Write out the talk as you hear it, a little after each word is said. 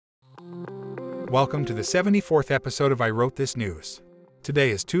Welcome to the 74th episode of I Wrote This News. Today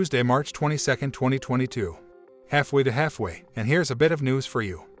is Tuesday, March 22, 2022. Halfway to halfway, and here's a bit of news for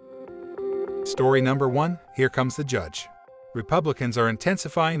you. Story number 1, here comes the judge. Republicans are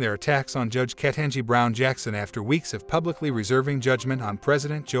intensifying their attacks on Judge Ketanji Brown Jackson after weeks of publicly reserving judgment on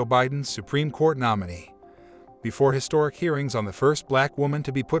President Joe Biden's Supreme Court nominee, before historic hearings on the first black woman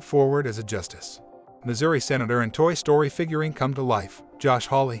to be put forward as a justice. Missouri Senator and Toy Story figurine come to life, Josh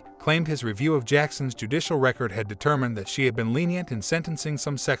Hawley, claimed his review of Jackson's judicial record had determined that she had been lenient in sentencing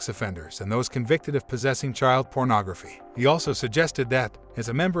some sex offenders and those convicted of possessing child pornography. He also suggested that, as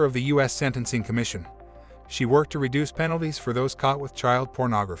a member of the U.S. Sentencing Commission, she worked to reduce penalties for those caught with child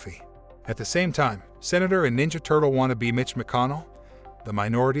pornography. At the same time, Senator and Ninja Turtle wannabe Mitch McConnell, the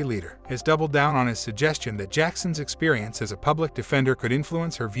minority leader, has doubled down on his suggestion that Jackson's experience as a public defender could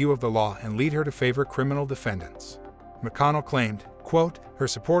influence her view of the law and lead her to favor criminal defendants. McConnell claimed, quote, "Her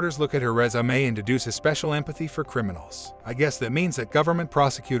supporters look at her resume and deduce a special empathy for criminals. I guess that means that government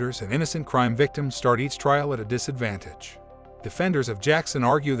prosecutors and innocent crime victims start each trial at a disadvantage." Defenders of Jackson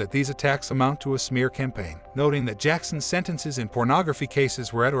argue that these attacks amount to a smear campaign, noting that Jackson's sentences in pornography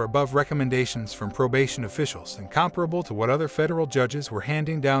cases were at or above recommendations from probation officials and comparable to what other federal judges were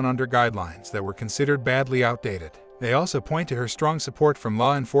handing down under guidelines that were considered badly outdated. They also point to her strong support from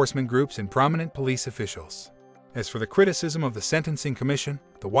law enforcement groups and prominent police officials. As for the criticism of the Sentencing Commission,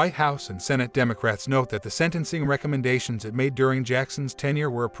 the White House and Senate Democrats note that the sentencing recommendations it made during Jackson's tenure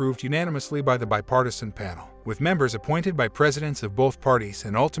were approved unanimously by the bipartisan panel, with members appointed by presidents of both parties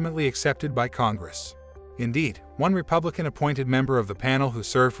and ultimately accepted by Congress. Indeed, one Republican-appointed member of the panel who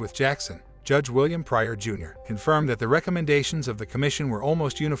served with Jackson, Judge William Pryor Jr., confirmed that the recommendations of the commission were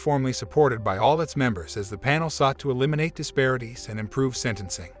almost uniformly supported by all its members as the panel sought to eliminate disparities and improve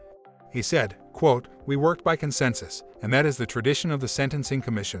sentencing. He said, quote, "We worked by consensus, and that is the tradition of the Sentencing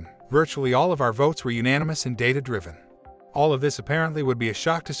Commission. Virtually all of our votes were unanimous and data-driven." All of this apparently would be a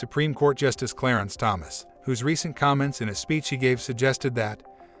shock to Supreme Court Justice Clarence Thomas, whose recent comments in a speech he gave suggested that,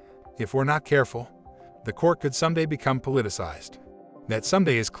 if we're not careful, the court could someday become politicized. That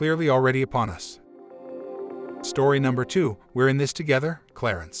someday is clearly already upon us. Story number 2, we're in this together,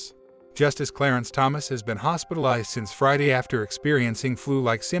 Clarence. Justice Clarence Thomas has been hospitalized since Friday after experiencing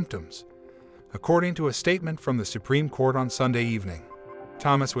flu-like symptoms, according to a statement from the Supreme Court on Sunday evening.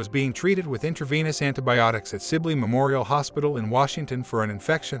 Thomas was being treated with intravenous antibiotics at Sibley Memorial Hospital in Washington for an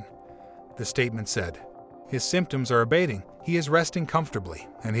infection, the statement said. His symptoms are abating, he is resting comfortably,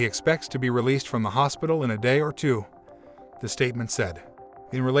 and he expects to be released from the hospital in a day or two, the statement said.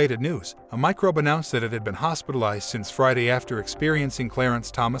 In related news, a microbe announced that it had been hospitalized since Friday after experiencing Clarence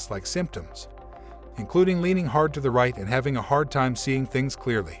Thomas-like symptoms, including leaning hard to the right and having a hard time seeing things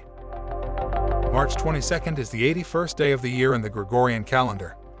clearly. March 22nd is the 81st day of the year in the Gregorian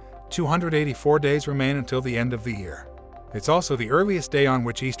calendar. 284 days remain until the end of the year. It's also the earliest day on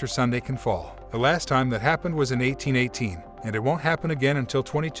which Easter Sunday can fall. The last time that happened was in 1818, and it won't happen again until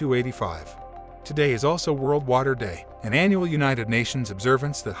 2285. Today is also World Water Day, an annual United Nations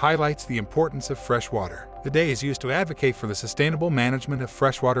observance that highlights the importance of fresh water. The day is used to advocate for the sustainable management of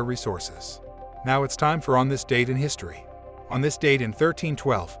freshwater resources. Now it's time for On This Date in History. On this date in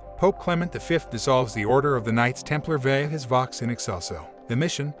 1312, Pope Clement V dissolves the Order of the Knights Templar Viatis Vox in Excelso. The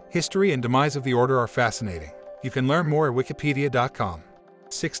mission, history, and demise of the order are fascinating. You can learn more at wikipedia.com.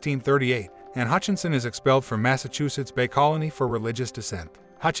 1638, Anne Hutchinson is expelled from Massachusetts Bay Colony for religious dissent.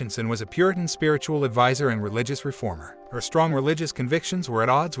 Hutchinson was a Puritan spiritual advisor and religious reformer. Her strong religious convictions were at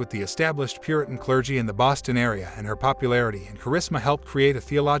odds with the established Puritan clergy in the Boston area, and her popularity and charisma helped create a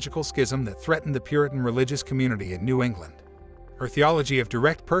theological schism that threatened the Puritan religious community in New England. Her theology of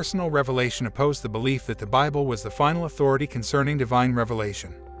direct personal revelation opposed the belief that the Bible was the final authority concerning divine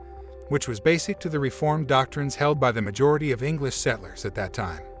revelation, which was basic to the Reformed doctrines held by the majority of English settlers at that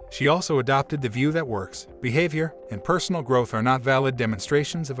time. She also adopted the view that works, behavior, and personal growth are not valid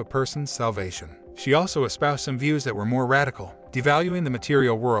demonstrations of a person's salvation. She also espoused some views that were more radical, devaluing the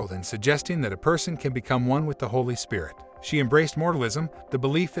material world and suggesting that a person can become one with the Holy Spirit. She embraced mortalism, the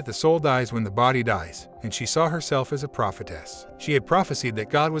belief that the soul dies when the body dies, and she saw herself as a prophetess. She had prophesied that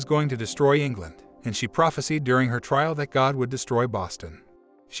God was going to destroy England, and she prophesied during her trial that God would destroy Boston.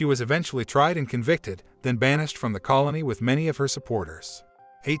 She was eventually tried and convicted, then banished from the colony with many of her supporters.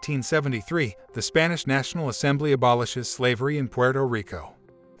 1873, the Spanish National Assembly abolishes slavery in Puerto Rico.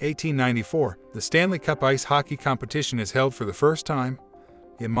 1894, the Stanley Cup ice hockey competition is held for the first time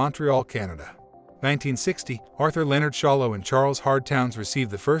in Montreal, Canada. 1960, Arthur Leonard Shallow and Charles Hard Towns received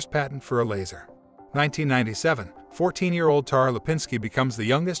the first patent for a laser. 1997, 14-year-old Tara Lipinski becomes the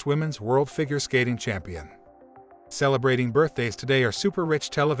youngest women's world figure skating champion. Celebrating birthdays today are super rich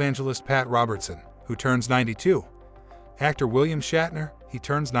televangelist Pat Robertson, who turns 92. Actor William Shatner, he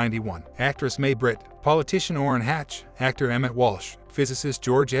turns 91. Actress Mae Britt, politician Orrin Hatch, actor Emmett Walsh, physicist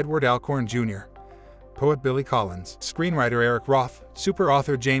George Edward Alcorn Jr., poet Billy Collins, screenwriter Eric Roth, super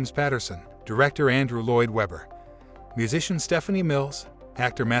author James Patterson, director Andrew Lloyd Webber, musician Stephanie Mills,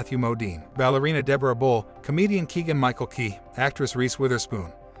 actor Matthew Modine, ballerina Deborah Bull, comedian Keegan-Michael Key, actress Reese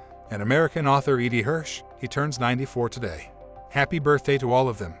Witherspoon, and American author Edie Hirsch, he turns 94 today. Happy birthday to all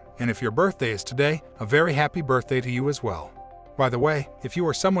of them, and if your birthday is today, a very happy birthday to you as well. By the way, if you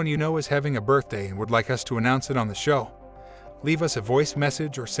or someone you know is having a birthday and would like us to announce it on the show, leave us a voice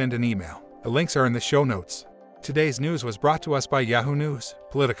message or send an email. The links are in the show notes. Today's news was brought to us by Yahoo News,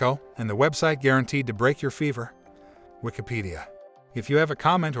 Politico, and the website guaranteed to break your fever, Wikipedia. If you have a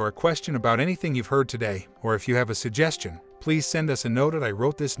comment or a question about anything you've heard today, or if you have a suggestion, please send us a note at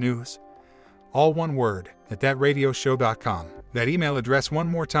iwrotethis.news, all one word, at thatradioshow.com. That email address one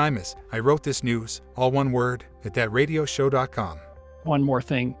more time is iwrotethis.news, all one word, at thatradioshow.com. One more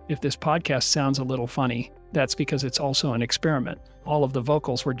thing, if this podcast sounds a little funny, that's because it's also an experiment. All of the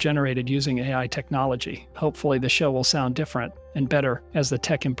vocals were generated using AI technology. Hopefully the show will sound different and better as the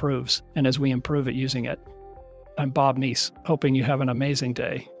tech improves and as we improve at using it. I'm Bob Meese, hoping you have an amazing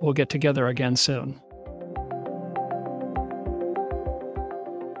day. We'll get together again soon.